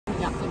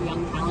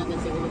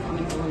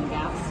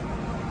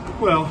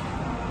Well,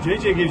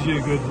 JJ gives you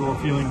a good little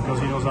feeling because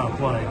he knows how to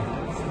play.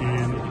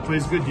 And he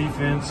plays good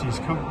defense. He's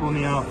comfortable in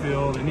the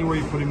outfield. Anywhere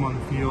you put him on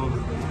the field,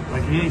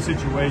 like in any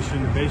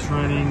situation, the base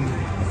running,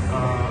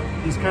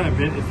 he's kind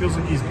of it feels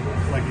like he's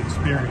like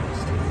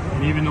experienced.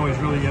 And even though he's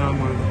really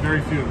young with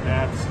very few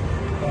at-bats,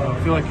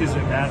 I feel like his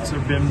at-bats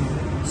have been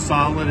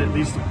solid, at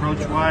least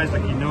approach-wise.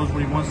 Like he knows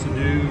what he wants to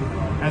do,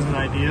 has an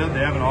idea. They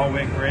haven't all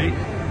went great,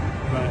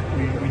 but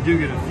we do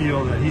get a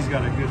feel that he's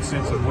got a good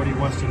sense of what he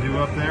wants to do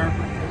up there.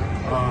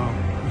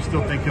 We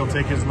still think he'll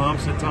take his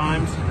lumps at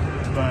times,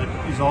 but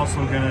he's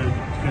also going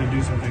to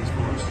do some things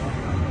for us.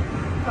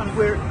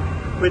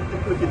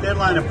 With the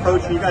deadline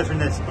approaching, you guys are in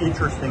this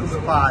interesting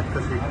spot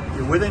because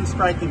you're within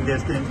striking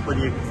distance, but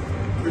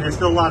there's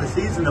still a lot of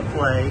season to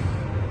play.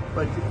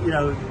 But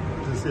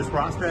does this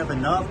roster have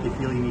enough? Do you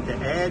feel you need to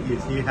add? Do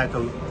you have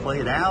to play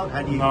it out?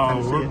 How do you kind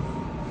of see it?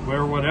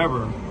 We're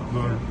whatever,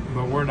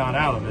 but we're not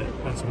out of it.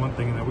 That's one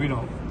thing that I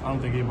don't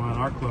think anyone in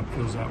our club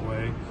feels that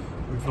way.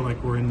 We feel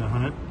like we're in the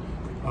hunt.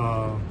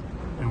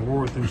 And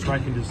we're within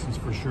striking distance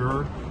for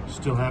sure.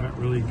 Still haven't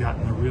really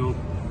gotten a real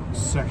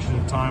section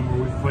of time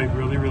where we've played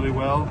really, really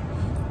well.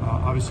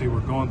 Obviously,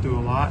 we're going through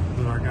a lot,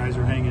 but our guys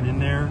are hanging in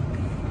there.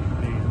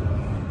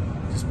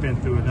 And just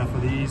been through enough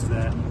of these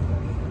that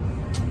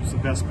it's the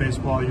best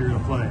baseball you're going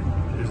to play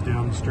is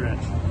down the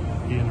stretch.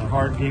 And the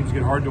hard games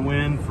get hard to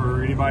win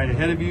for anybody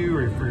ahead of you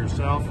or for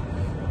yourself.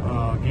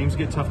 Games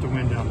get tough to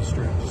win down the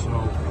stretch.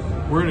 So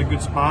we're in a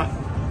good spot.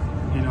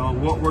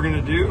 What we're going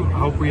to do, I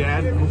hope we're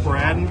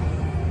adding.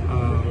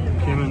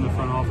 Kim in the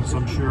front office,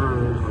 I'm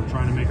sure, are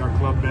trying to make our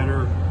club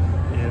better.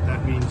 If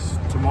that means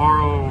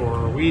tomorrow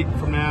or a week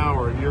from now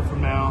or a year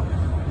from now,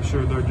 I'm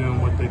sure they're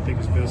doing what they think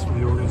is best for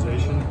the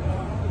organization.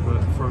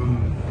 But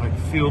from like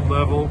field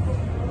level,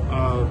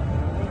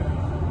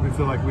 we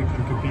feel like we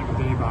can compete with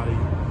anybody,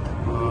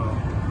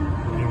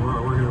 and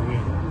we're here to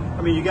win.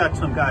 I mean, you got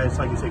some guys,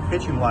 like you say,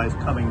 pitching-wise,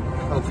 coming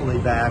hopefully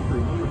back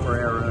with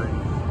Pereira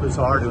and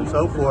Luzardo and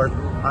so forth.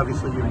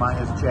 Obviously, your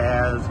minus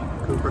Jazz.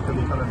 Cooper could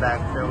be coming back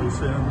fairly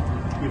soon.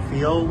 Do you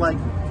feel like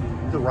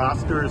the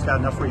roster has got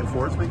enough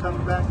reinforcement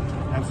coming back?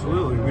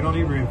 Absolutely. We don't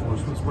need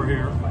reinforcements. We're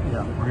here.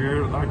 Yeah. We're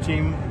here. Our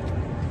team,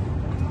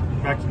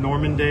 back to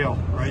Norman Dale,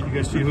 right? You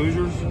guys see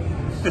Hoosiers?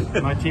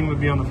 My team would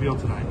be on the field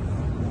tonight.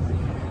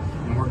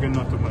 And we're good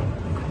enough to win.